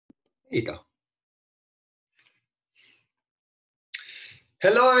There you go.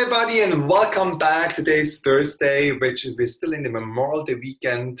 Hello, everybody, and welcome back. Today's Thursday, which is we're still in the Memorial Day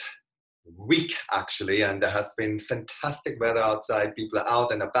week, actually, and there has been fantastic weather outside. People are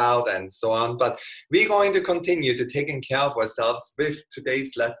out and about and so on, but we're going to continue to taking care of ourselves with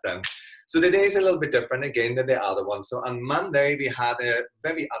today's lesson. So the day is a little bit different again than the other one. So on Monday, we had a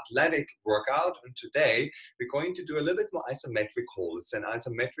very athletic workout, and today we're going to do a little bit more isometric holds. And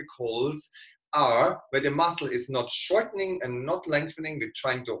isometric holds are where the muscle is not shortening and not lengthening. We're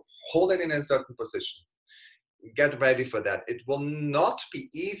trying to hold it in a certain position. Get ready for that. It will not be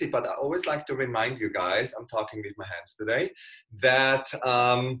easy, but I always like to remind you guys, I'm talking with my hands today, that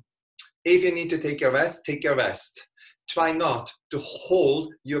if you need to take a rest, take a rest. Try not to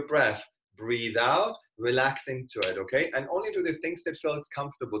hold your breath. Breathe out, relax into it, okay? And only do the things that feels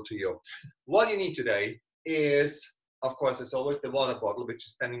comfortable to you. What you need today is, of course, it's always the water bottle, which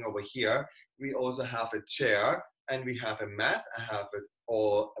is standing over here. We also have a chair and we have a mat. I have it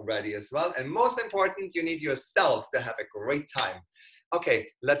all ready as well. And most important, you need yourself to have a great time. Okay,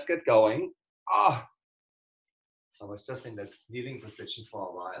 let's get going. I was just in the kneeling position for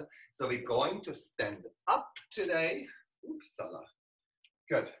a while. So we're going to stand up today. Oops,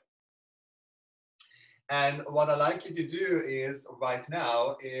 good. And what I like you to do is right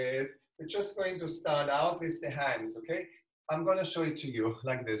now is we're just going to start out with the hands, okay? I'm gonna show it to you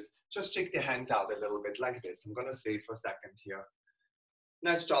like this. Just check the hands out a little bit like this. I'm gonna stay for a second here.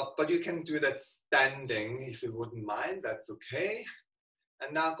 Nice job, but you can do that standing if you wouldn't mind, that's okay.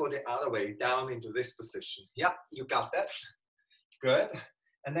 And now go the other way, down into this position. Yeah, you got that. Good.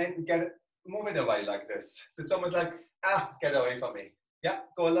 And then move it away like this. So it's almost like, get away from me. Yeah,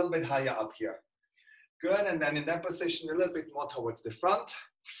 go a little bit higher up here. Good, and then in that position, a little bit more towards the front,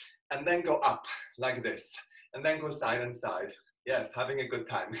 and then go up like this, and then go side and side. Yes, having a good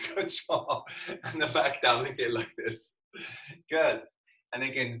time, good job. And then back down again like this. Good, and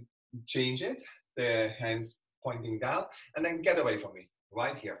again, change it, the hands pointing down, and then get away from me,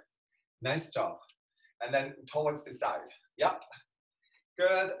 right here. Nice job. And then towards the side, yep.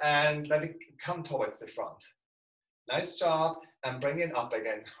 Good, and let it come towards the front. Nice job, and bring it up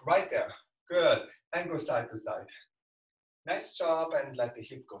again, right there. Good. And go side to side. Nice job, and let the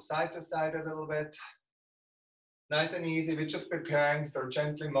hip go side to side a little bit. Nice and easy. We're just preparing for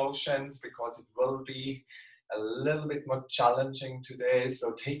gentle motions because it will be a little bit more challenging today.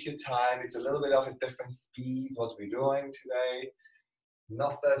 So take your time. It's a little bit of a different speed what we're doing today.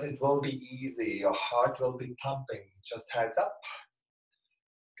 Not that it will be easy. Your heart will be pumping. Just heads up.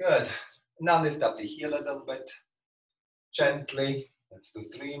 Good. Now lift up the heel a little bit. Gently. Let's do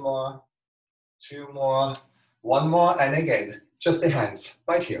 3 more. 2 more, 1 more, and again, just the hands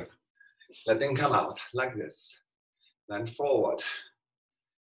right here. Let them come out like this. Then forward.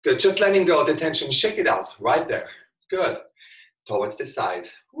 Good, just letting go of the tension, shake it out right there. Good, towards the side.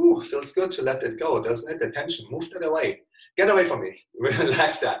 Ooh, feels good to let it go, doesn't it? The tension, move it away. Get away from me,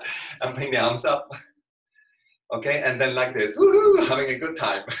 like that. And bring the arms up. Okay, and then like this, woohoo, having a good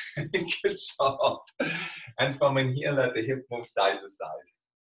time. Good job. And from in here, let the hip move side to side.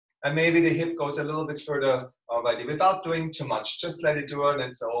 And maybe the hip goes a little bit further already without doing too much. Just let it do it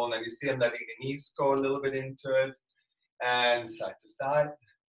and so on. And you see I'm letting the knees go a little bit into it. And side to side.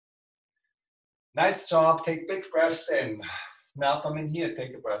 Nice job. Take big breaths in. Now from in here,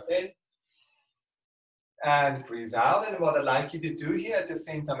 take a breath in. And breathe out. And what I'd like you to do here at the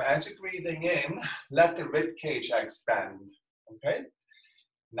same time as you're breathing in, let the rib cage expand. Okay?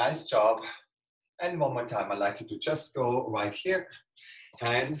 Nice job. And one more time, I'd like you to just go right here.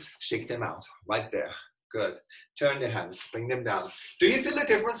 Hands, shake them out, right there. Good. Turn the hands, bring them down. Do you feel the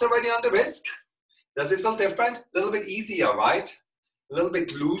difference already on the wrist? Does it feel different? A little bit easier, right? A little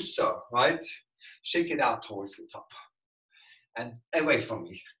bit looser, right? Shake it out towards the top. And away from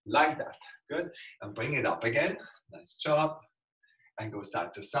me, like that. Good. And bring it up again. Nice job. And go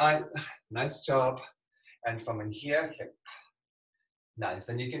side to side. Nice job. And from in here, hip. Nice.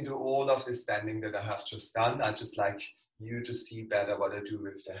 And you can do all of the standing that I have just done. I just like you to see better what I do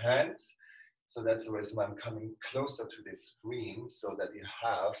with the hands. So that's the reason why I'm coming closer to the screen so that you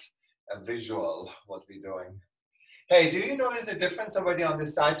have a visual what we're doing. Hey, do you notice a difference already on the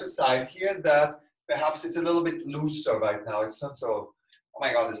side to side here that perhaps it's a little bit looser right now? It's not so, oh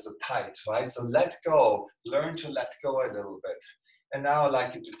my God, it's so tight, right? So let go, learn to let go a little bit. And now I'd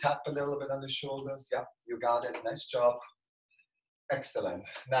like you to tap a little bit on the shoulders. Yep, you got it, nice job. Excellent,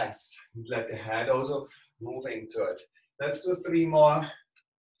 nice. Let the head also move into it. Let's do 3 more.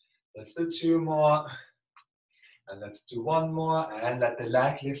 Let's do 2 more. And let's do 1 more. And let the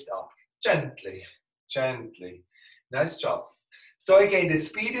leg lift up. Gently, gently. Nice job. So again, the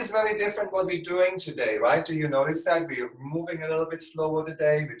speed is very different what we're doing today, right? Do you notice that? We're moving a little bit slower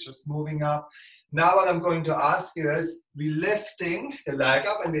today. We're just moving up. Now what I'm going to ask you is, we're lifting the leg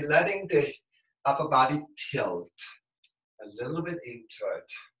up and we're letting the upper body tilt a little bit into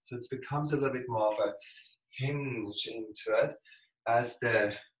it. So it becomes a little bit more of a hinge into it as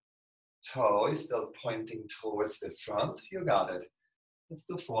the toe is still pointing towards the front. You got it. Let's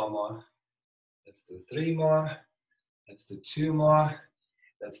do 4 more. Let's do 3 more. Let's do 2 more.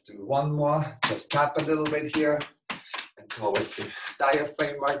 Let's do 1 more. Just tap a little bit here and towards the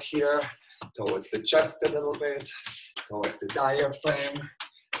diaphragm right here, towards the chest a little bit, towards the diaphragm,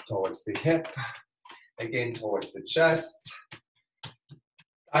 towards the hip, again towards the chest,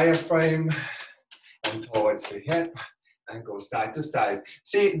 diaphragm, and towards the hip, and go side to side.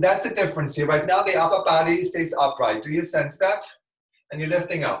 See, that's the difference here. Right now the upper body stays upright. Do you sense that? And you're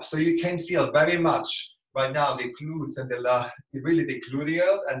lifting up. So you can feel very much right now the glutes and really the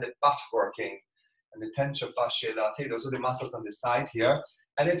gluteal and the butt working, and the tensor fasciae latae. Those are the muscles on the side here.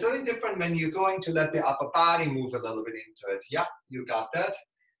 And it's very different when you're going to let the upper body move a little bit into it. Yeah, you got that.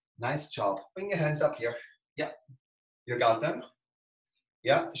 Nice job. Bring your hands up here. Yeah, you got them.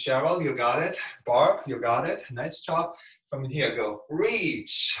 Yeah, Cheryl, you got it. Barb, you got it. Nice job. From here, go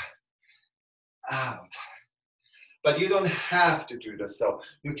reach out. But you don't have to do this, so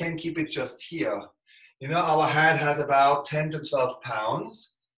you can keep it just here. You know, our head has about 10 to 12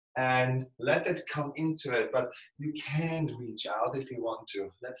 pounds, and let it come into it, but you can reach out if you want to.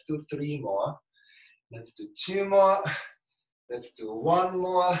 Let's do 3 more. Let's do 2 more. Let's do 1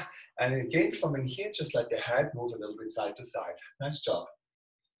 more. And again, from in here, just let the head move a little bit side to side. Nice job.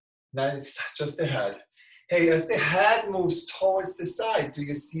 Nice, just the head. Hey, as the head moves towards the side, do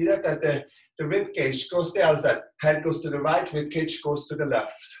you see that? That the rib cage goes the other side. Head goes to the right, rib cage goes to the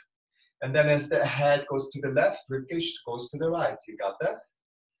left. And then as the head goes to the left, rib cage goes to the right. You got that?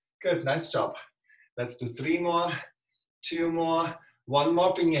 Good, nice job. Let's do 3 more, 2 more, 1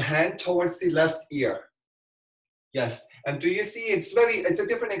 more. Bring your hand towards the left ear. Yes, and do you see, it's a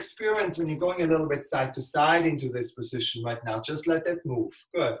different experience when you're going a little bit side to side into this position right now. Just let that move,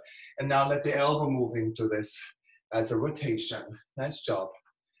 good. And now let the elbow move into this as a rotation. Nice job.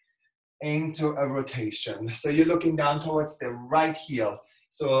 Into a rotation. So you're looking down towards the right heel.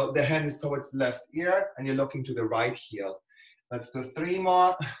 So the hand is towards the left ear and you're looking to the right heel. Let's do 3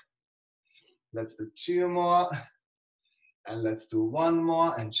 more. Let's do 2 more. And let's do 1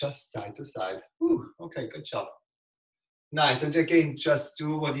 more and just side to side. Whew, okay, good job. Nice, and again, just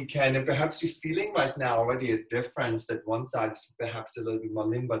do what you can. And perhaps you're feeling right now already a difference that one side is perhaps a little bit more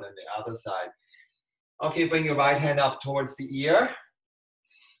limber than the other side. Okay, bring your right hand up towards the ear.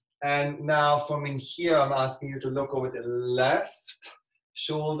 And now from in here, I'm asking you to look over the left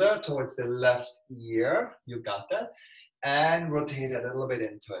shoulder towards the left ear. You got that? And rotate a little bit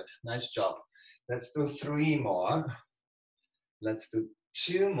into it. Nice job. Let's do 3 more. Let's do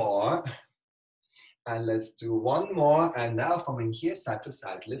 2 more. And let's do 1 more. And now from in here, side to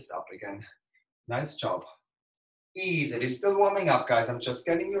side, lift up again. Nice job. Easy. We're still warming up, guys. I'm just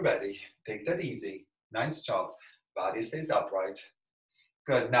getting you ready. Take that easy. Nice job. Body stays upright.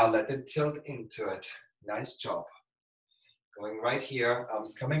 Good. Now let it tilt into it. Nice job. Going right here.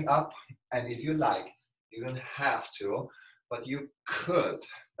 Arms coming up. And if you like, you don't have to, but you could.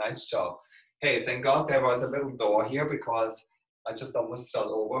 Nice job. Hey, thank God there was a little door here because I just almost fell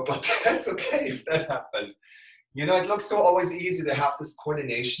over, but that's okay if that happens. You know, it looks so always easy to have this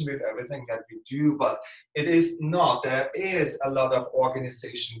coordination with everything that we do, but it is not. There is a lot of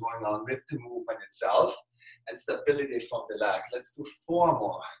organization going on with the movement itself and stability from the leg. Let's do 4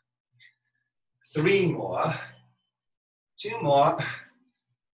 more, 3 more, 2 more,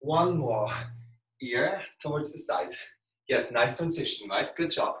 1 more. Ear towards the side. Yes, nice transition, right? Good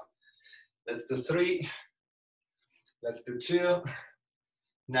job. Let's do 3. Let's do 2.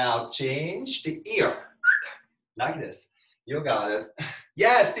 Now change the ear. Like this. You got it.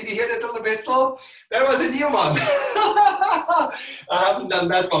 Yes, did you hear that little whistle? That was a new one. I haven't done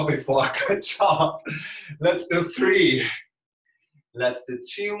that one before. Good job. Let's do 3. Let's do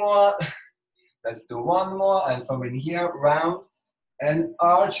 2 more. Let's do 1 more. And from in here, round and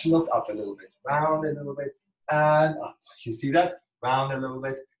arch. Look up a little bit. Round a little bit and up. You see that? Round a little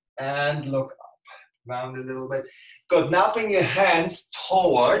bit and look up. Round a little bit. Good. Now bring your hands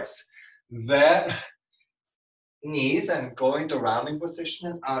towards the knees and go into rounding position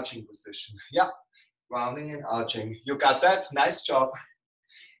and arching position. Yeah, rounding and arching. You got that? Nice job.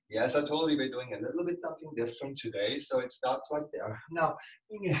 Yes, I told you we're doing a little bit something different today, so it starts right there. Now,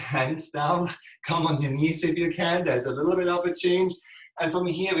 bring your hands down. Come on your knees if you can. There's a little bit of a change. And from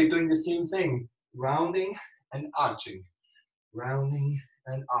here, we're doing the same thing. Rounding and arching. rounding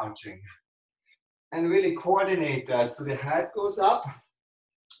and arching. And really coordinate that so the head goes up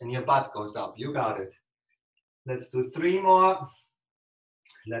and your butt goes up. You got it. Let's do 3 more.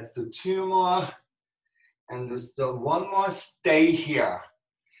 Let's do 2 more. And let's do 1 more. Stay here.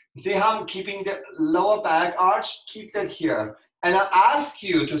 See how I'm keeping the lower back arched? Keep that here. And I ask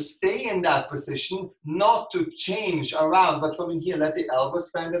you to stay in that position, not to change around, but from in here, let the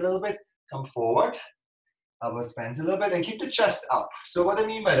elbows bend a little bit. Come forward. Elbows bend a little bit and keep the chest up. So what I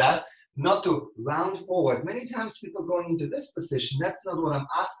mean by that, not to round forward. Many times people going into this position, that's not what I'm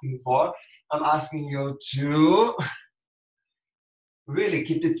asking for. I'm asking you to really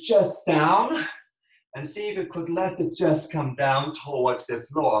keep the chest down and see if you could let the chest come down towards the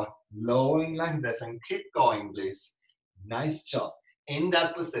floor. Lowering like this and keep going, please. Nice job. In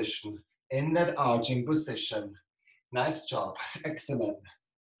that position, in that arching position. Nice job. Excellent.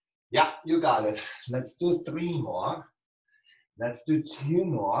 Yeah, you got it. Let's do 3 more. Let's do 2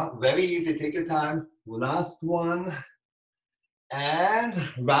 more. Very easy. Take your time. Last one. And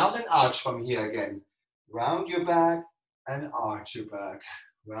round and arch from here again. Round your back and arch your back.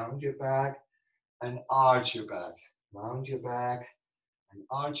 Round your back and arch your back. Round your back and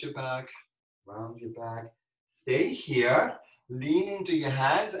arch your back. Round your back. Stay here. Lean into your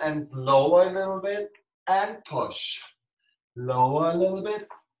hands and lower a little bit and push. Lower a little bit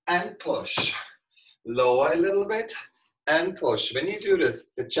and push. Lower a little bit and push. When you do this,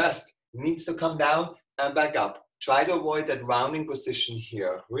 the chest needs to come down and back up. Try to avoid that rounding position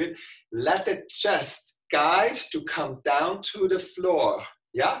here. Let the chest guide to come down to the floor.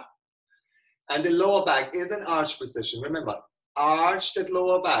 Yeah? And the lower back is an arch position. Remember, arch that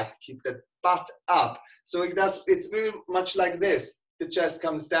lower back. Keep the butt up. So it's very much like this. The chest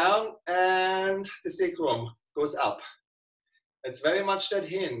comes down and the sacrum goes up. It's very much that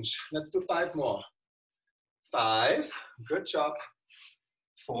hinge. Let's do 5 more. 5, good job.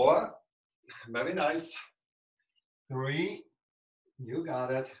 4, very nice. 3, you got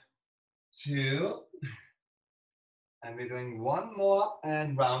it. 2, and we're doing 1 more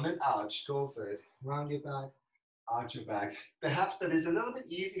and round and arch. Go for it. Round your back, arch your back. Perhaps that is a little bit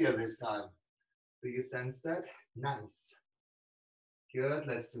easier this time. Do you sense that? Nice. Good,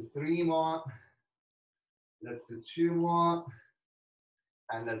 let's do 3 more. Let's do 2 more.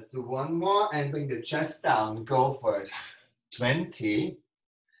 And let's do 1 more and bring the chest down. Go for it. 20,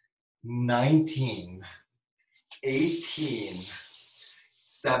 19, 18,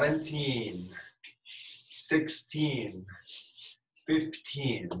 17, 16,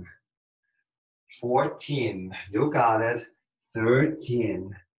 15, 14, you got it,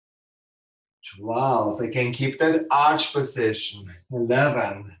 13, 12, again, keep that arch position,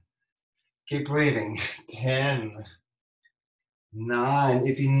 11, keep breathing, 10, 9,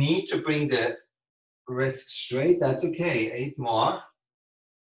 if you need to bring the wrist straight, that's okay, 8 more,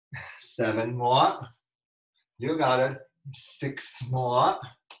 7 more, you got it, 6 more,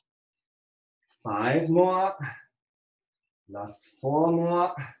 5 more, last 4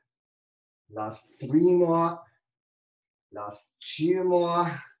 more, last 3 more, last 2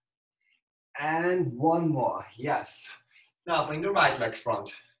 more, and 1 more, yes. Now bring the right leg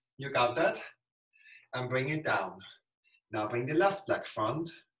front, you got that? And bring it down. Now bring the left leg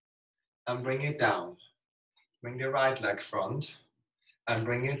front and bring it down. Bring the right leg front and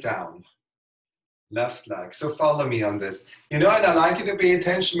bring it down. Left leg, so follow me on this. You know, and I like you to pay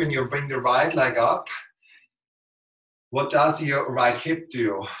attention when you bring the right leg up. What does your right hip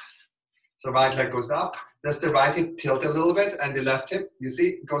do? So right leg goes up. Does the right hip tilt a little bit and the left hip, you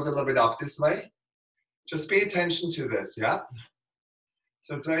see, goes a little bit up this way? Just pay attention to this, yeah?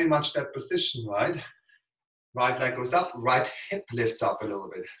 So it's very much that position, right? Right leg goes up, right hip lifts up a little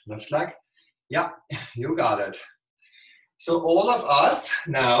bit. Left leg, yeah, you got it. So all of us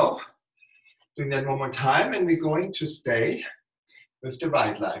now, doing that 1 more time, and we're going to stay with the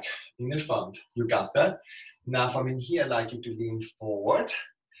right leg in the front. You got that? Now from in here, I'd like you to lean forward.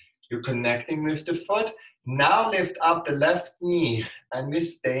 You're connecting with the foot. Now lift up the left knee, and we're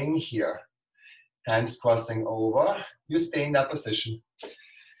staying here. Hands crossing over. You stay in that position.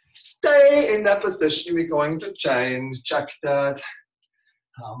 Stay in that position. We're going to change. Check that.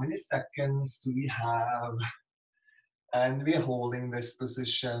 How many seconds do we have? And we're holding this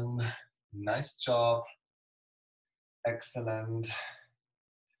position. Nice job. Excellent.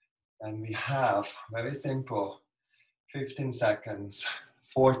 And we have, very simple, 15 seconds,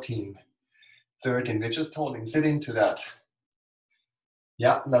 14, 13. We're just holding. Sit into that.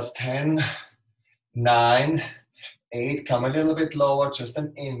 Yeah, last 10, 9, 8. Come a little bit lower, just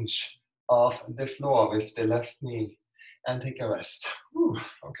an inch off the floor with the left knee. And take a rest. Whew,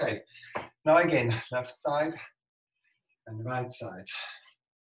 okay. Now again, left side. And right side.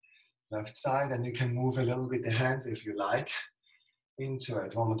 Left side, and you can move a little bit the hands if you like into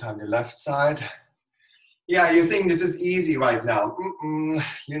it. One more time, the left side. Yeah, you think this is easy right now.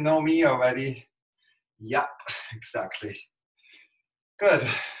 You know me already. Yeah, exactly. Good.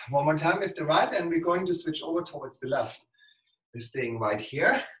 One more time with the right, and we're going to switch over towards the left. We're staying right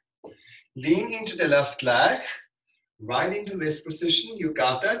here. Lean into the left leg, right into this position. You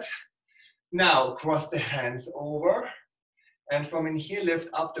got that. Now cross the hands over, and from in here, lift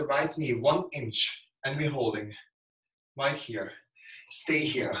up the right knee 1 inch, and we're holding right here. Stay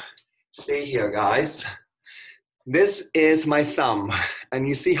here. Stay here, guys. This is my thumb, and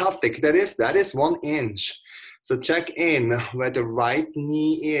you see how thick that is? That is 1 inch. So check in where the right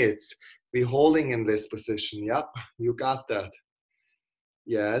knee is. We're holding in this position. Yep, you got that.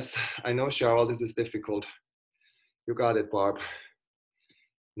 Yes, I know, Cheryl, this is difficult. You got it, Barb.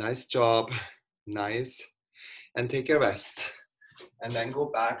 Nice job. Nice. And take a rest. And then go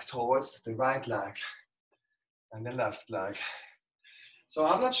back towards the right leg and the left leg. So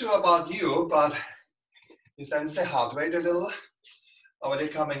I'm not sure about you, but you sense the heart rate a little already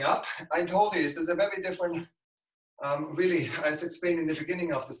coming up. I told you this is a very different, really, as explained in the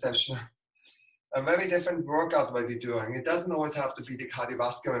beginning of the session, a very different workout what we're doing. It doesn't always have to be the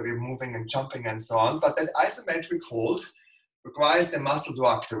cardiovascular, we're moving and jumping and so on, but that isometric hold requires the muscle to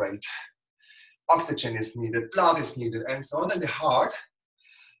activate. Oxygen is needed, blood is needed, and so on, and the heart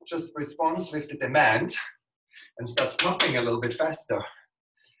just responds with the demand and starts pumping a little bit faster.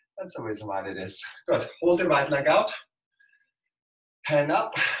 That's the reason why it is. Good. Hold the right leg out. Hand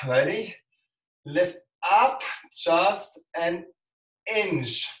up. Ready? Lift up just an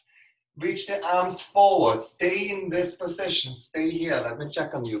inch. Reach the arms forward. Stay in this position. Stay here. Let me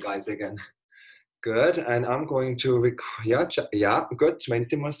check on you guys again. Good. And I'm going to, yeah, good.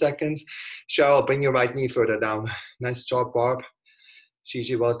 20 more seconds. Cheryl, bring your right knee further down. Nice job, Barb.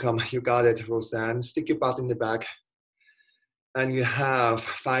 Gigi, welcome. You got it, Roseanne. Stick your butt in the back. And you have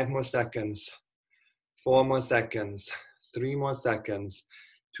 5 more seconds, 4 more seconds, 3 more seconds,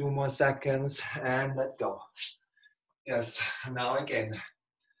 2 more seconds, and let's go. Yes, now again,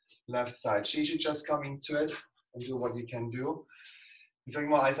 left side. Gigi, just come into it and do what you can do. We're doing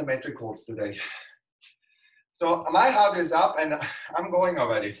more isometric holds today. So my heart is up and I'm going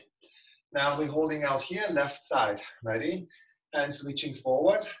already. Now we're holding out here, left side. Ready? Hands reaching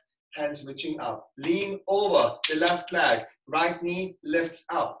forward. Hands reaching up. Lean over the left leg. Right knee lifts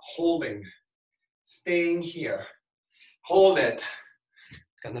up. Holding. Staying here. Hold it.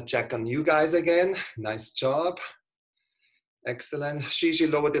 Gonna check on you guys again. Nice job. Excellent. Gigi,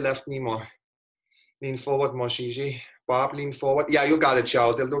 lower the left knee more. Lean forward more, Gigi. Barb, lean forward. Yeah, you got it,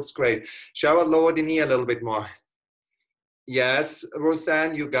 Cheryl. That looks great. Cheryl, lower the knee a little bit more. Yes,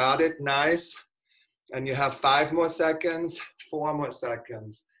 Roseanne, you got it. Nice. And you have 5 more seconds. 4 more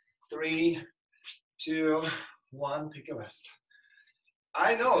seconds. 3, 2, 1, take a rest.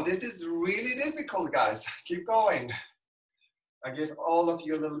 I know, this is really difficult, guys. Keep going. I give all of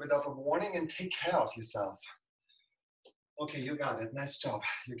you a little bit of a warning and take care of yourself. Okay, you got it, nice job.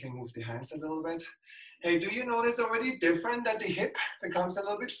 You can move the hands a little bit. Hey, do you notice already different that the hip becomes a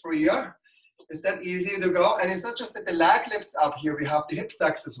little bit freer? Is that easy to go? And it's not just that the leg lifts up here, we have the hip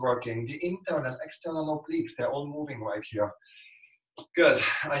flexors working, the internal, external obliques, they're all moving right here. Good,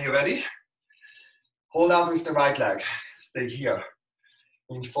 are you ready? Hold out with the right leg, stay here.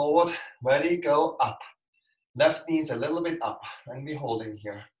 Lean forward, ready, go up. Left knee is a little bit up, and we're holding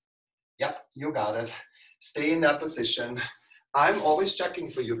here. Yep, you got it. Stay in that position. I'm always checking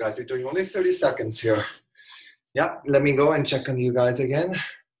for you guys. We're doing only 30 seconds here. Yep, let me go and check on you guys again.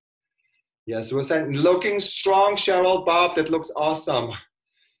 Yes, Roseanne, looking strong, Cheryl, Bob, that looks awesome.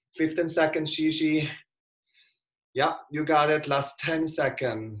 15 seconds, Gigi. Yeah, you got it, last 10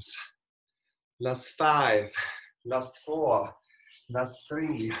 seconds. Last 5, last 4, last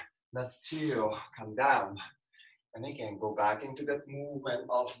 3, last 2, come down. And again, go back into that movement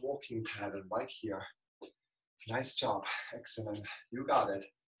of walking pattern right here. Nice job, excellent, you got it.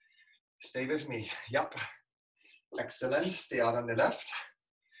 Stay with me, yep. Excellent, stay out on the left.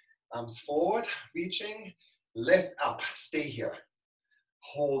 Arms forward, reaching, lift up, stay here.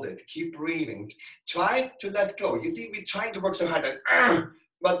 Hold it, keep breathing. Try to let go. You see, we're trying to work so hard,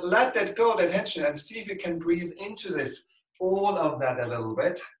 but let that go, that tension, and see if you can breathe into this, all of that a little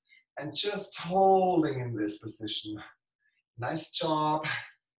bit, and just holding in this position. Nice job,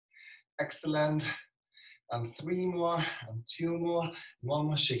 excellent. And 3 more, and 2 more, 1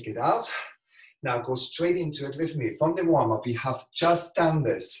 more, shake it out. Now go straight into it with me. From the warm-up, we have just done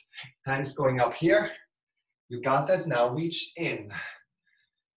this. Hands going up here. You got that, now reach in.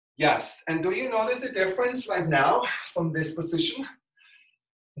 Yes, and do you notice the difference right now from this position?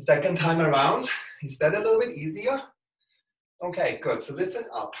 The second time around, is that a little bit easier? Okay, good, so listen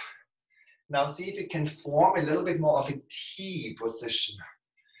up. Now see if you can form a little bit more of a T position.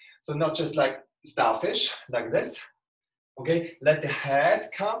 So not just like starfish, like this. Okay, let the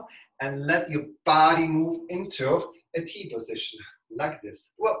head come and let your body move into a T position, like this.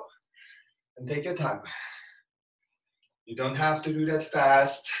 Whoa, and take your time. You don't have to do that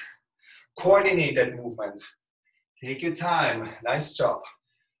fast. Coordinated movement. Take your time, nice job.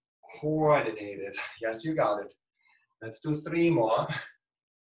 Coordinated, yes, you got it. Let's do 3 more.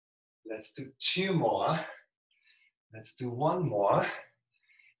 Let's do 2 more. Let's do 1 more.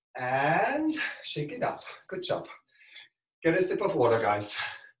 And shake it out, good job. Get a sip of water, guys.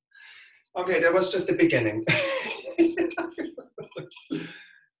 Okay, that was just the beginning.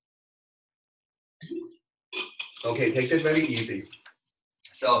 Okay, take that very easy.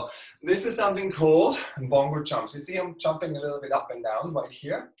 So this is something called bongo jumps. You see I'm jumping a little bit up and down right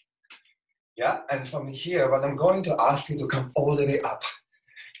here. Yeah, and from here, what I'm going to ask you to come all the way up.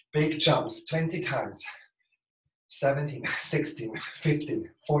 Big jumps, 20 times. 17, 16, 15,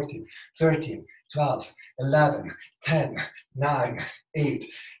 14, 13, 12, 11, 10, 9,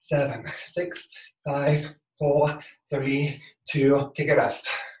 8, 7, 6, 5, 4, 3, 2, take a rest.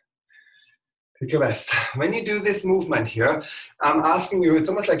 Take a rest. When you do this movement here, I'm asking you, it's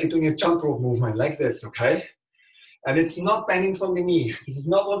almost like you're doing a jump rope movement like this, okay? And it's not bending from the knee. This is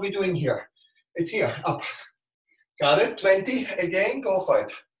not what we're doing here. It's here, up. Got it? 20, again, go for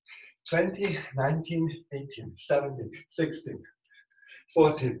it. 20, 19, 18, 17, 16,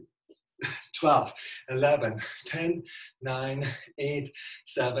 14, 12, 11, 10, 9, 8,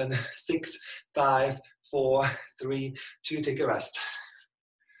 7, 6, 5, 4, 3, 2, take a rest.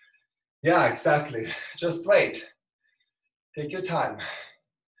 Yeah, exactly. Just wait. Take your time.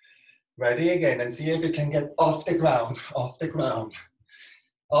 Ready again and see if you can get off the ground, off the ground,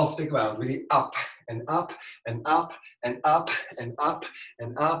 off the ground. Really up and up and up and up and up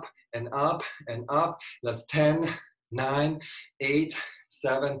and up and up and up. That's 10, 9, 8,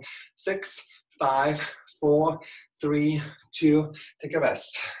 7, 6, 5, 4, 3, 2, take a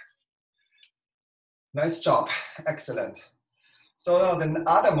rest. Nice job, excellent. So now the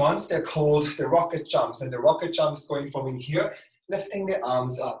other ones, they're called the rocket jumps, and the rocket jumps going from in here, lifting the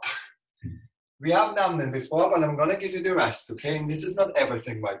arms up. We have done them before, but I'm gonna give you the rest, okay? And this is not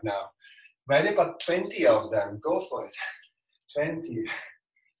everything right now. Ready? But 20 of them, go for it. 20,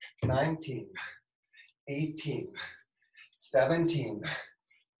 19, 18, 17,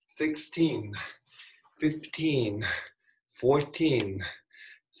 16, 15, 14,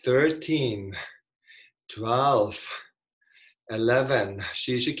 13, 12, 11.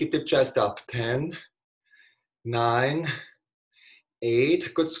 She should keep the chest up. 10, 9,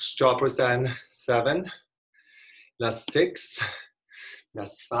 8. Good job, Roseanne. 7. Last 6.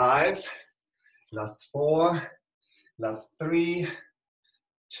 Last 5. Last 4. Last 3.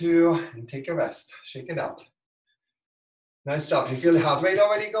 2. And take a rest. Shake it out. Nice job. You feel the heart rate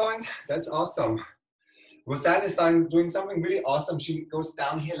already going? That's awesome. Roseanne is doing something really awesome. She goes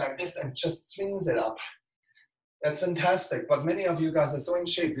down here like this and just swings it up. That's fantastic, but many of you guys are so in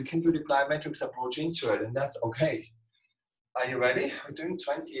shape, you can do the plyometrics approach into it, and that's okay. Are you ready? We're doing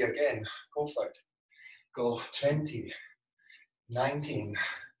 20 again. Go for it. Go 20, 19,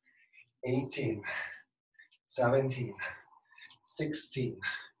 18, 17, 16,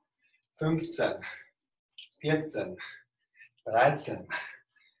 15, 14, 13, 12, 10, 9,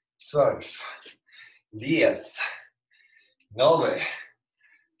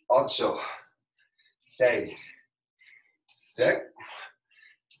 8, 6,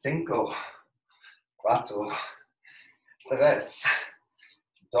 7, 5, 4, 3,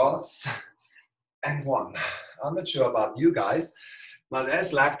 2, and 1. I'm not sure about you guys, but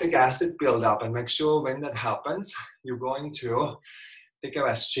there's lactic acid buildup, and make sure when that happens, you're going to take a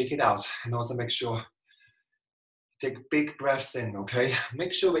rest, shake it out, and also make sure take big breaths in, okay?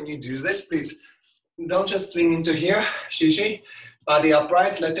 Make sure when you do this, please don't just swing into here, shishi, body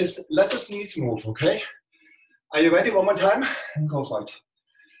upright, let those knees move, okay? Are you ready? One more time, and go for it.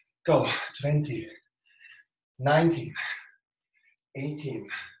 Go, 20, 19, 18,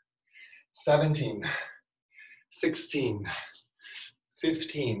 17, 16,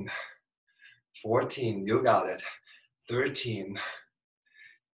 15, 14, you got it, 13,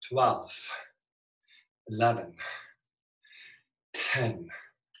 12, 11, 10,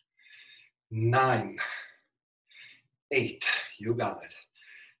 9, 8, you got it,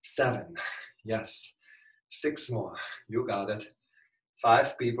 7, yes, 6 more, you got it,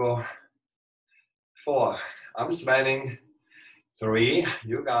 5 people, 4, I'm sweating, 3,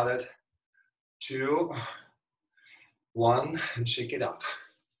 you got it. 2, 1, and shake it out.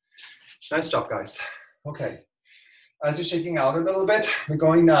 Nice job, guys. Okay. As you're shaking out a little bit, we're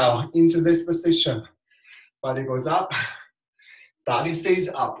going now into this position. Body goes up, body stays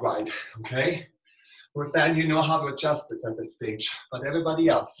upright, okay? Roseanne, you know how to adjust this at this stage, but everybody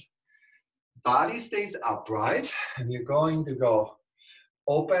else, body stays upright, and you're going to go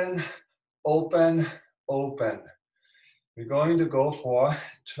open, open, open. We're going to go for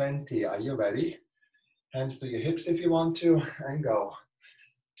 20. Are you ready? Hands to your hips if you want to, and go.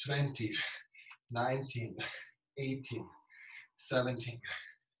 20, 19, 18, 17,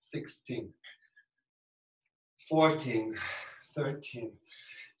 16, 14, 13,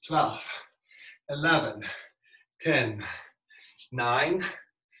 12, 11, 10, 9,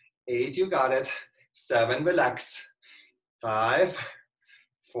 8, you got it. 7, relax. 5,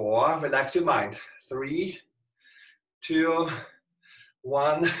 4, relax your mind. 3, 2,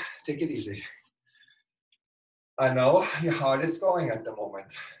 1, take it easy. I know your heart is going at the moment.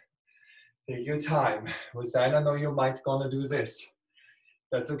 Take your time. Roseanne, I know you might gonna do this.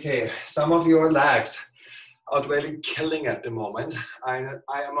 That's okay. Some of your legs are really killing at the moment. I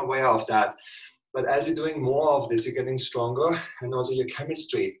am aware of that. But as you're doing more of this, you're getting stronger, and also your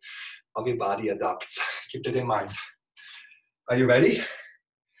chemistry of your body adapts. Keep that in mind. Are you ready?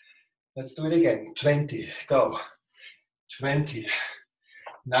 Let's do it again. 20, go. 20,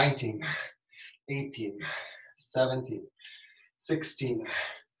 19, 18, 17, 16,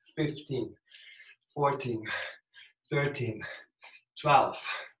 15, 14, 13, 12,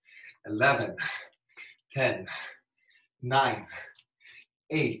 11, 10, 9,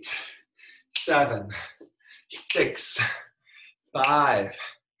 8, 7, 6, 5,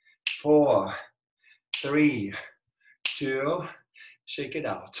 4, 3, 2, shake it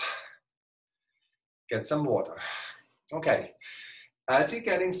out. Get some water. Okay, as you're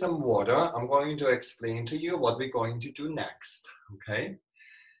getting some water, I'm going to explain to you what we're going to do next, okay?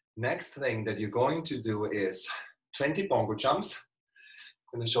 Next thing that you're going to do is 20 bongo jumps.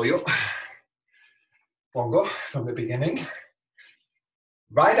 I'm going to show you bongo from the beginning.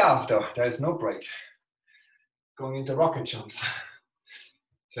 Right after, there is no break. Going into rocket jumps.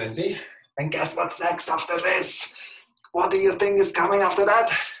 20. And guess what's next after this? What do you think is coming after that?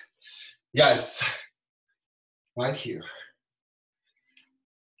 Yes, right here.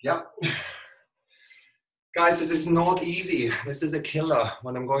 Yep. Guys, this is not easy. This is a killer,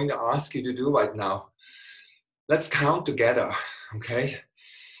 what I'm going to ask you to do right now. Let's count together, okay?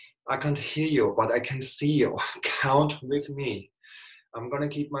 I can't hear you, but I can see you. Count with me. I'm gonna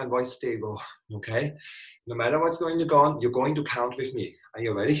keep my voice stable, okay? No matter what's going to go on, you're going to count with me. Are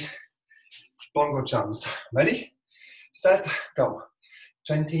you ready? Bongo jumps. Ready? Set, go.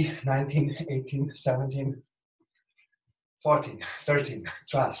 20, 19, 18, 17, 14, 13,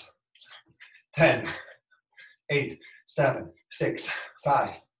 12, 10, 8, 7, 6, 5,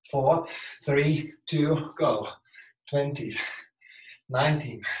 4, 3, 2, go. 20,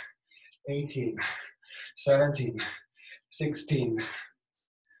 19, 18, 17, 16,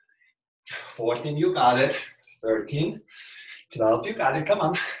 14, you got it. 13, 12, you got it. Come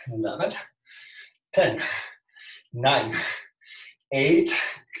on. 11, 10, 9, 8,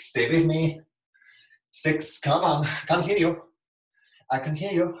 stay with me. 6, come on. Can't hear you. I can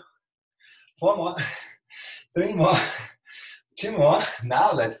hear you. 4 more. 3 more. 2 more.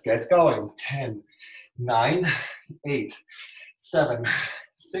 Now let's get going. 10, 9, 8, 7,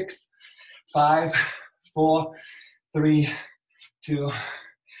 6, 5, 4, 3, 2.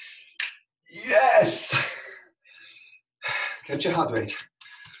 Yes! Get your heart rate.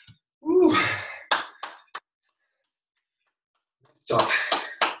 Woo. Nice job.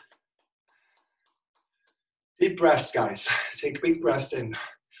 Deep breaths, guys. Take big breaths in.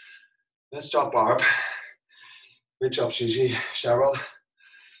 Nice job, Barb. Good job, Gigi. Cheryl.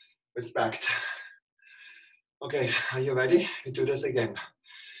 Respect. Okay, are you ready? We do this again.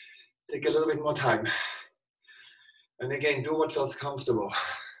 Take a little bit more time. And again, do what feels comfortable.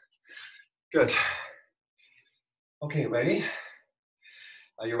 Good. Okay, ready?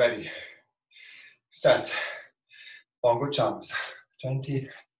 Are you ready? Set. Bongo jumps. 20,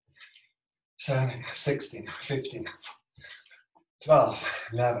 7, 16, 15, 12,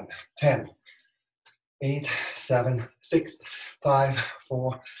 11, 10, 8, 7, 6, 5,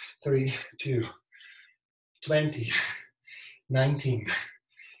 4, 3, 2, 20, 19,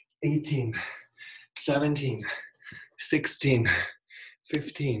 18, 17, 16,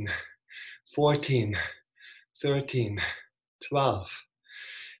 15, 14, 13, 12,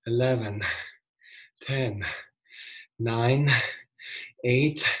 11, 10, 9,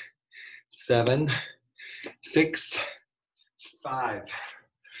 8, 7, 6, 5,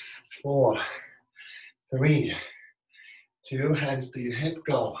 4, 3, 2, hands to your hip,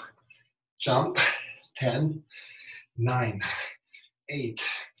 go. Jump, 10, 9, 8,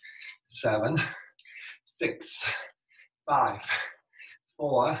 7, 6, 5,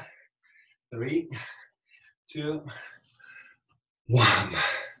 4, 3, 2, 1.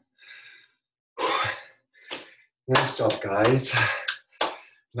 Nice job, guys.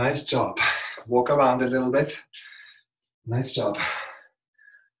 Nice job. Walk around a little bit. Nice job.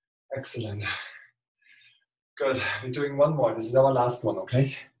 Excellent. Good. We're doing one more. This is our last one,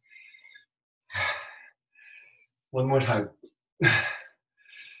 okay? One more time.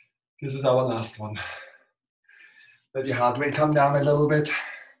 This is our last one. Let your heart rate come down a little bit.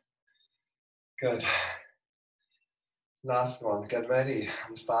 Good. Last one. Get ready.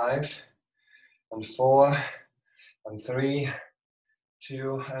 On 5, on 4, on 3,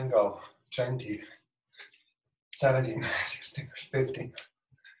 2, and go. 20, 17, 16, 15,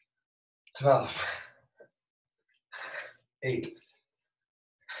 12, 8,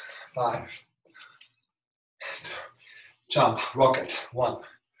 5, jump, rocket, 1,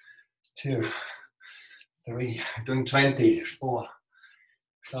 2, 3, doing 20, 4,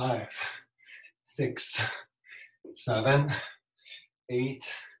 5, 6, 7, 8,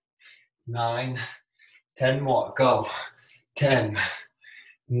 9, 10 more, go, 10,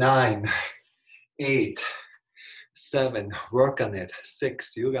 9, 8, 7, work on it,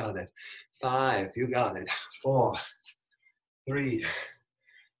 6, you got it, 5, you got it, 4, 3,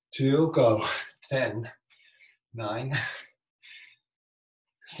 2, go, 10, 9,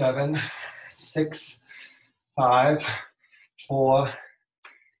 7, 6, 5, 4,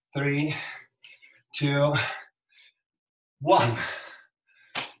 3, 2, 1.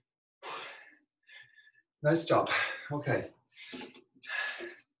 Nice job. Okay.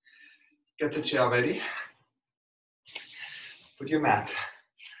 Get the chair ready. Put your mat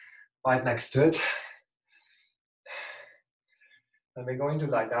right next to it. And we're going to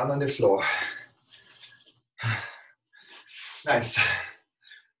lie down on the floor. Nice.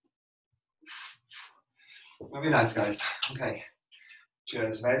 Very nice, guys. Okay. Chair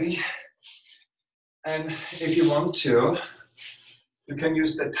is ready. And if you want to, you can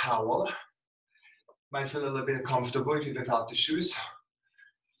use the towel. Might feel a little bit uncomfortable if you without the shoes.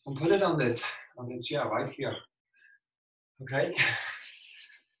 And put it on the chair right here. Okay?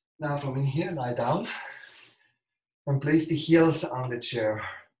 Now from in here, lie down. And place the heels on the chair.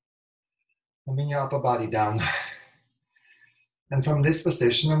 And bring your upper body down. And from this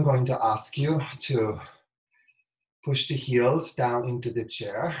position, I'm going to ask you to push the heels down into the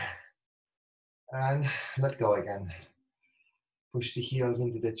chair. And let go again. Push the heels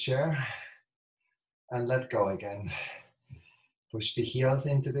into the chair. And let go again. Push the heels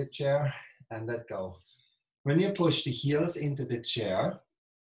into the chair and let go. When you push the heels into the chair,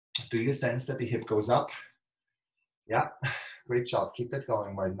 do you sense that the hip goes up? Yeah, great job. Keep that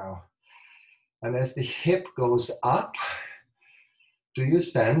going right now. And as the hip goes up, do you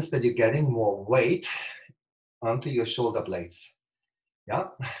sense that you're getting more weight onto your shoulder blades? Yeah,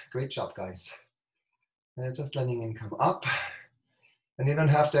 great job, guys. And just letting it come up. And you don't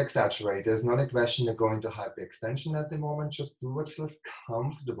have to exaggerate. There's not a question of going to hyperextension at the moment. Just do what feels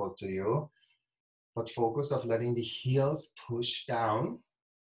comfortable to you. But focus on letting the heels push down.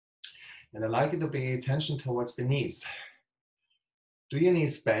 And I'd like you to pay attention towards the knees. Do your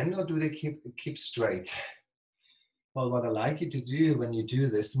knees bend or do they keep straight? Well, what I'd like you to do when you do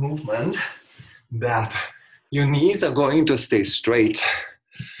this movement, that your knees are going to stay straight.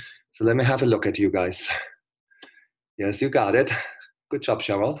 So let me have a look at you guys. Yes, you got it. Good job,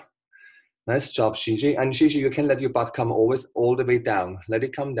 Cheryl. Nice job, Gigi. And Gigi, you can let your butt come always all the way down. Let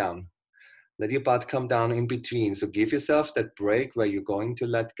it come down. Let your butt come down in between. So give yourself that break where you're going to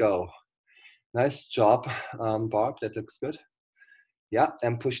let go. Nice job, Barb. That looks good. Yeah,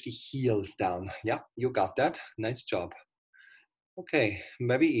 and push the heels down. Yeah, you got that. Nice job. Okay,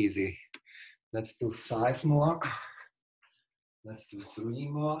 very easy. Let's do 5 more. Let's do 3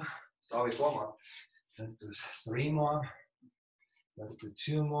 more. Sorry, 4 more. Let's do 3 more. Let's do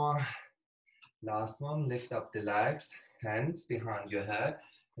 2 more. Last one, lift up the legs, hands behind your head.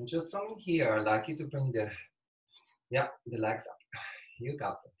 And just from here, I'd like you to bring the legs up. You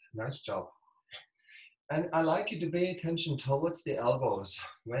got it. Nice job. And I'd like you to pay attention towards the elbows.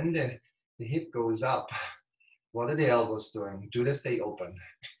 When the hip goes up, what are the elbows doing? Do they stay open?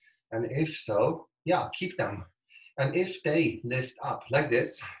 And if so, yeah, keep them. And if they lift up like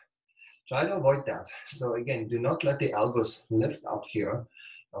this, try to avoid that. So again, do not let the elbows lift up here.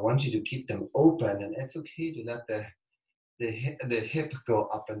 I want you to keep them open, and it's okay to let the the hip go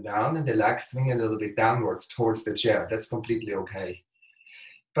up and down and the legs swing a little bit downwards towards the chair. That's completely okay.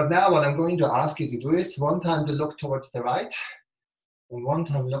 But now what I'm going to ask you to do is one time to look towards the right and one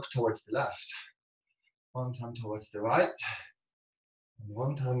time look towards the left. One time towards the right and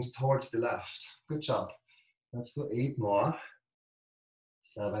one time towards the left. Good job. Let's do 8 more.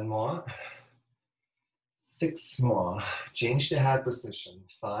 7 more. 6 more. Change the head position.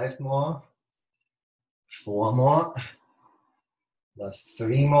 5 more. 4 more. Last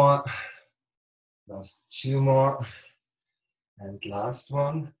 3 more. Last 2 more. And last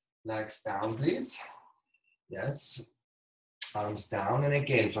one. Legs down, please. Yes. Arms down. And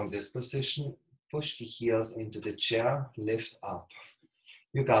again, from this position, push the heels into the chair. Lift up.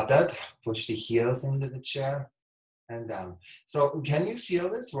 You got that? Push the heels into the chair and down. So can you feel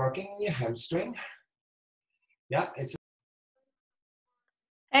this working in your hamstring? Yeah, it's.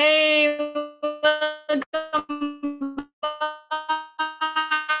 Hey, welcome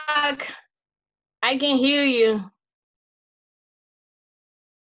back. I can hear you.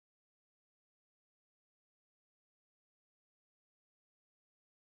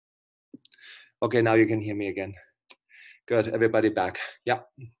 Okay, now you can hear me again. Good, everybody back. Yeah,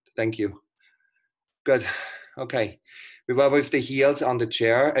 thank you. Good, okay. We were with the heels on the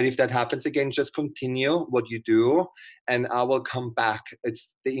chair, and if that happens again, just continue what you do, and I will come back.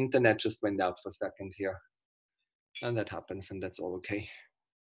 It's the internet just went out for a second here. And that happens, and that's all okay.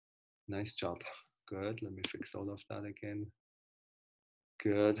 Nice job. Good, let me fix all of that again.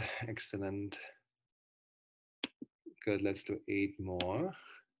 Good, excellent. Good, let's do 8 more.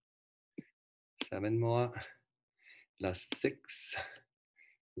 7 more. Last 6.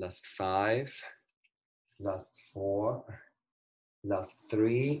 Last 5. Last 4. Last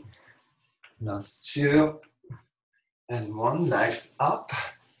 3. Last 2. And 1. Legs up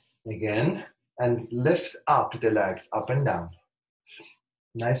again. And lift up the legs up and down.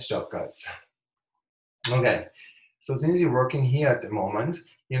 Nice job, guys. Okay. So since you're working here at the moment,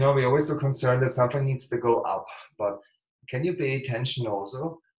 you know, we're always so concerned that something needs to go up. But can you pay attention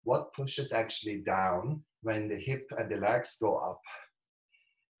also what pushes actually down when the hip and the legs go up?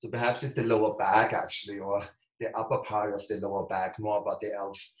 So perhaps it's the lower back actually, or the upper part of the lower back, more about the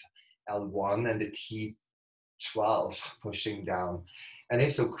L1 and the T12 pushing down. And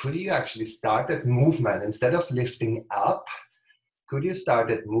if so, could you actually start that movement instead of lifting up? Could you start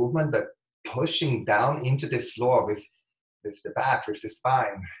that movement by pushing down into the floor with the back, with the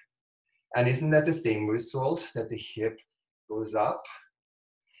spine? And isn't that the same result, that the hip goes up?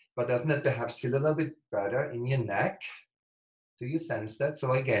 But doesn't it perhaps feel a little bit better in your neck? Do you sense that?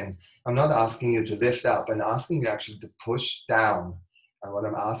 So again, I'm not asking you to lift up, I'm asking you actually to push down. And what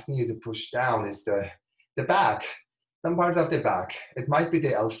I'm asking you to push down is the back, some parts of the back. It might be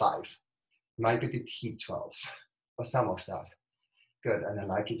the L5, it might be the T12, or some of that. Good, and I'd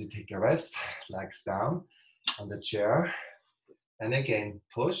like you to take a rest, legs down on the chair. And again,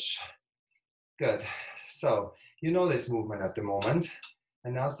 push. Good. So, you know this movement at the moment.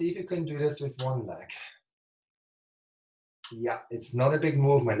 And now see if you can do this with one leg. Yeah, it's not a big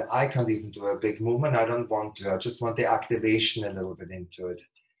movement. I can't even do a big movement. I don't want to. I just want the activation a little bit into it.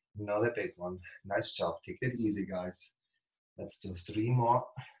 Not a big one. Nice job. Take it easy, guys. Let's do 3 more.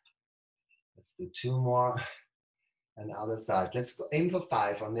 Let's do 2 more. And other side. Let's go aim for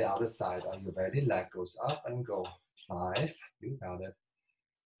 5 on the other side. Are you ready? Leg goes up and go. 5. You got it.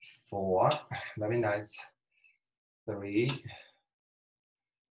 4. Very nice. 3.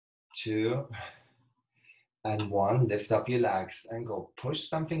 2. And 1. Lift up your legs and go. Push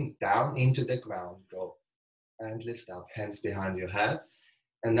something down into the ground. Go. And lift up. Hands behind your head.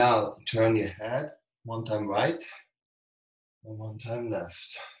 And now turn your head. 1 time right. And 1 time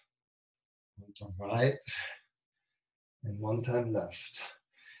left. 1 time right. And 1 time left.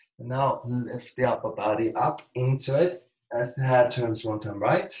 And now lift the upper body up into it as the head turns 1 time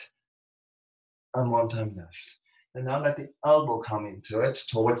right and 1 time left. And now let the elbow come into it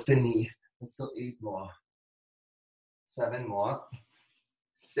towards the knee. Let's do 8 more. 7 more.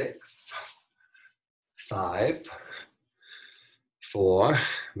 6. 5. 4.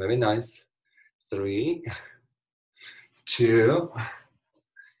 Very nice. 3. 2.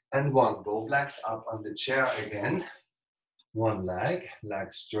 And 1. Both legs up on the chair again. 1 leg,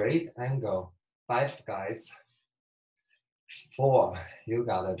 leg straight and go. 5, guys. 4, you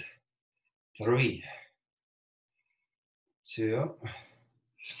got it. 3, 2,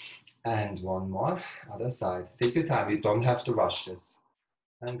 and 1 more. Other side. Take your time. You don't have to rush this.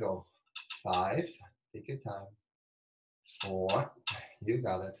 And go. 5, take your time. 4, you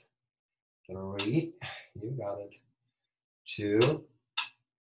got it. 3, you got it. 2,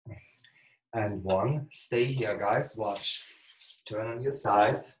 and 1. Stay here, guys. Watch. Turn on your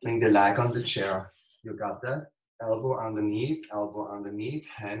side. Bring the leg on the chair. You got that? Elbow underneath,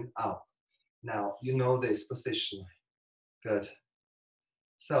 hand up. Now, you know this position. Good.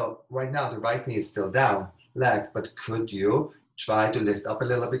 So, right now, the right knee is still down, leg, but could you try to lift up a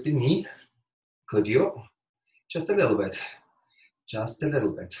little bit the knee? Could you? Just a little bit. Just a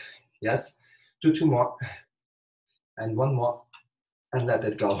little bit. Yes? Do 2 more. And 1 more. And let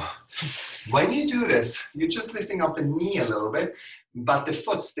it go. When you do this, you're just lifting up the knee a little bit, but the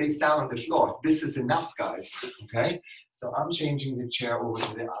foot stays down on the floor. This is enough, guys, okay? So I'm changing the chair over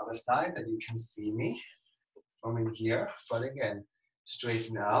to the other side that you can see me from in here. But again,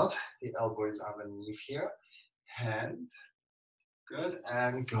 straighten out. The elbow is underneath here. Hand, good,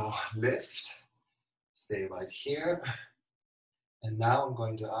 and go. Lift, stay right here. And now I'm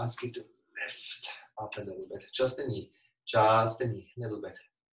going to ask you to lift up a little bit. Just the knee, a little bit.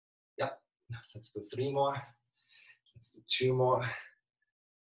 Yep, let's do 3 more. Let's do 2 more.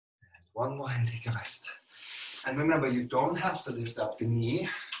 And 1 more and take a rest. And remember, you don't have to lift up the knee,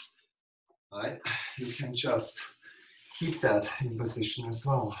 right? You can just keep that in position as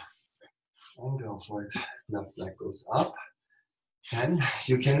well. And go for it. Left leg goes up. And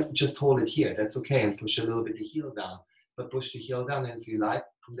you can just hold it here. That's okay. And push a little bit the heel down. But push the heel down, and if you like,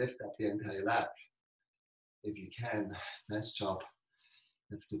 lift up the entire leg. If you can. Nice job.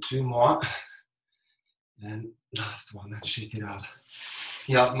 Let's do 2 more. And last one, and shake it out.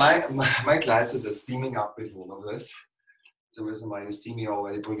 Yeah, my glasses are steaming up with all of this. It's the reason why you see me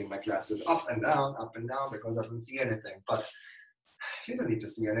already bringing my glasses up and down, because I don't see anything. But you don't need to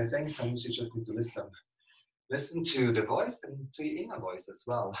see anything. Sometimes you just need to listen. Listen to the voice and to your inner voice as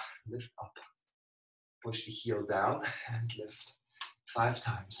well. Lift up. Push the heel down and lift. 5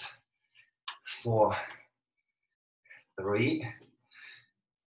 times. 4, 3,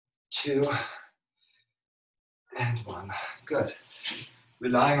 2, and 1. Good.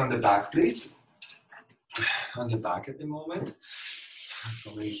 Relying on the back, please. On the back at the moment.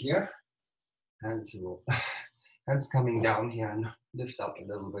 Over here. Hands coming down here and lift up a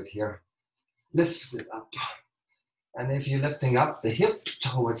little bit here. Lift it up. And if you're lifting up the hip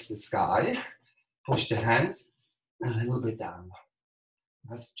towards the sky, push the hands a little bit down.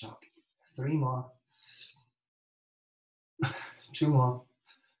 Nice job. 3 more. 2 more.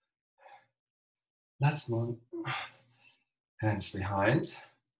 Last one. Hands behind.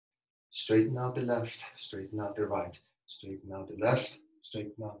 Straighten out the left. Straighten out the right. Straighten out the left.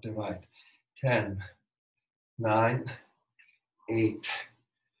 Straighten out the right. 10, 9, 8,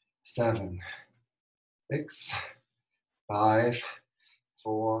 7, 6, 5,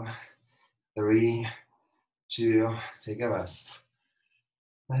 4, 3, 2, take a rest.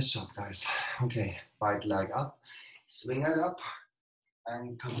 Nice job, guys. Okay, right leg up, swing it up,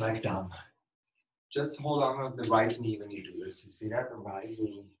 and come back down. Just hold on to the right knee when you do this. You see that? The right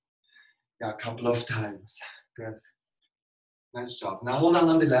knee. Yeah, a couple of times. Good. Nice job. Now hold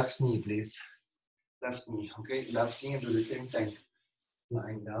on the left knee, please. Left knee, okay? Left knee and do the same thing.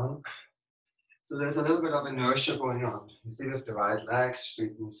 Lying down. So there's a little bit of inertia going on. You see with the right leg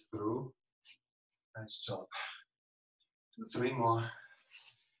straightens through. Nice job. 2, 3 more.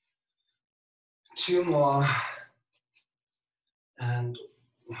 2 more. And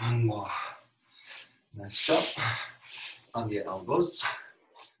 1 more. Nice job. On the elbows.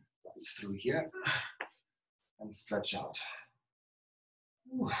 Through here. And stretch out.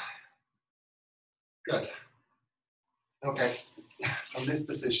 Ooh. Good. Okay. From this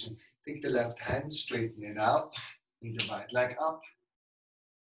position, take the left hand, straighten it out. Bring the right leg up.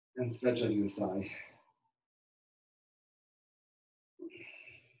 And stretch on your thigh.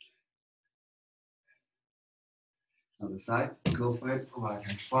 Other side, go for it. Right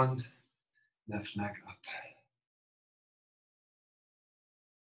hand front, left leg up.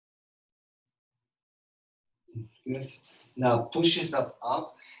 Good. Now push yourself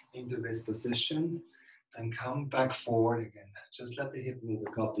up into this position and come back forward again. Just let the hip move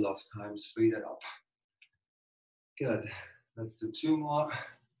a couple of times, free that up. Good. Let's do 2 more.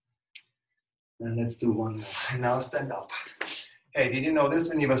 And let's do 1 more. And now stand up. Hey, did you notice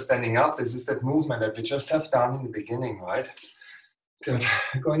when you were standing up, this is that movement that we just have done in the beginning, right? Good.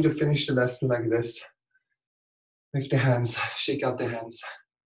 I'm going to finish the lesson like this. With the hands, shake out the hands.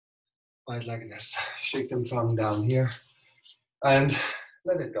 Right like this. Shake them from down here. And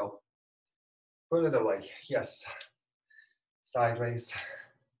let it go. Put it away. Yes. Sideways.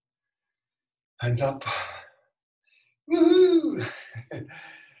 Hands up. Woohoo!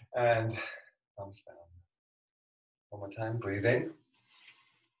 And thumbs down. One more time. Breathe in.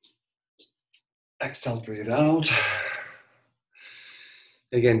 Exhale, breathe out.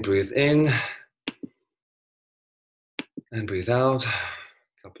 Again, breathe in and breathe out. A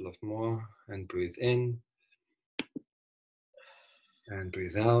couple of more and breathe in and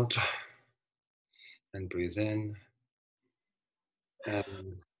breathe out and breathe in.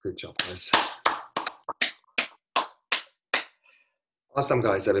 And good job, guys. Awesome,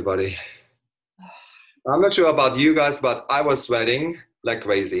 guys, everybody. I'm not sure about you guys, but I was sweating like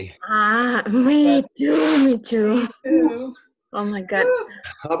crazy. Me too, me too. Me too. Oh my God.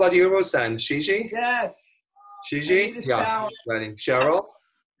 How about you, Roseanne? Gigi? Yes. Gigi? Yeah, sweating. Cheryl?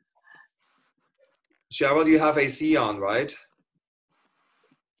 Cheryl, you have AC on, right?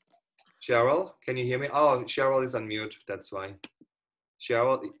 Cheryl, can you hear me? Oh, Cheryl is on mute, that's why.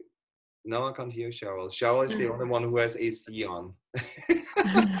 Cheryl, no, I can't hear Cheryl. Cheryl is the only one who has AC on.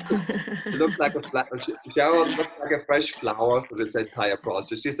 Looks like Cheryl looks like a fresh flower for this entire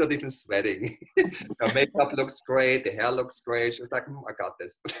process. She's not even sweating. Her makeup looks great. The hair looks great. She's like, I got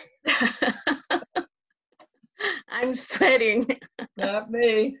this. I'm sweating. Not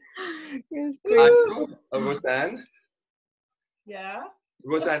me. It's crazy. Roseanne? Yeah.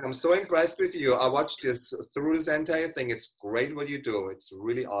 Roseanne, I'm so impressed with you. I watched this through this entire thing. It's great what you do. It's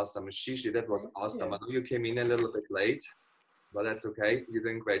really awesome. Shishi, that was awesome. I know you came in a little bit late, but that's okay. You're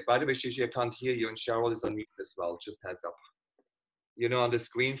doing great. By the way, Shishi, I can't hear you, and Cheryl is on mute as well. Just heads up. You know, on the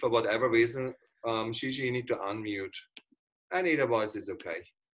screen, for whatever reason, Shishi, you need to unmute. And either voice is okay.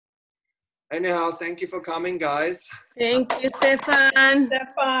 Anyhow, thank you for coming, guys. Thank you, Stefan.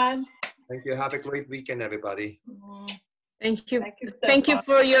 Stefan. Thank you. Have a great weekend, everybody. Thank you. Thank you, Thank you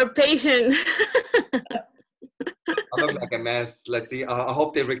for your patience. I look like a mess. Let's see. I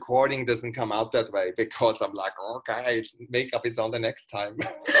hope the recording doesn't come out that way, because I'm like, okay, makeup is on the next time.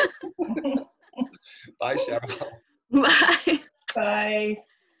 Bye, Cheryl. Bye. Bye.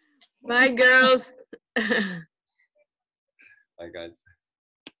 Bye, girls. Bye, guys.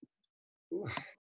 Ooh.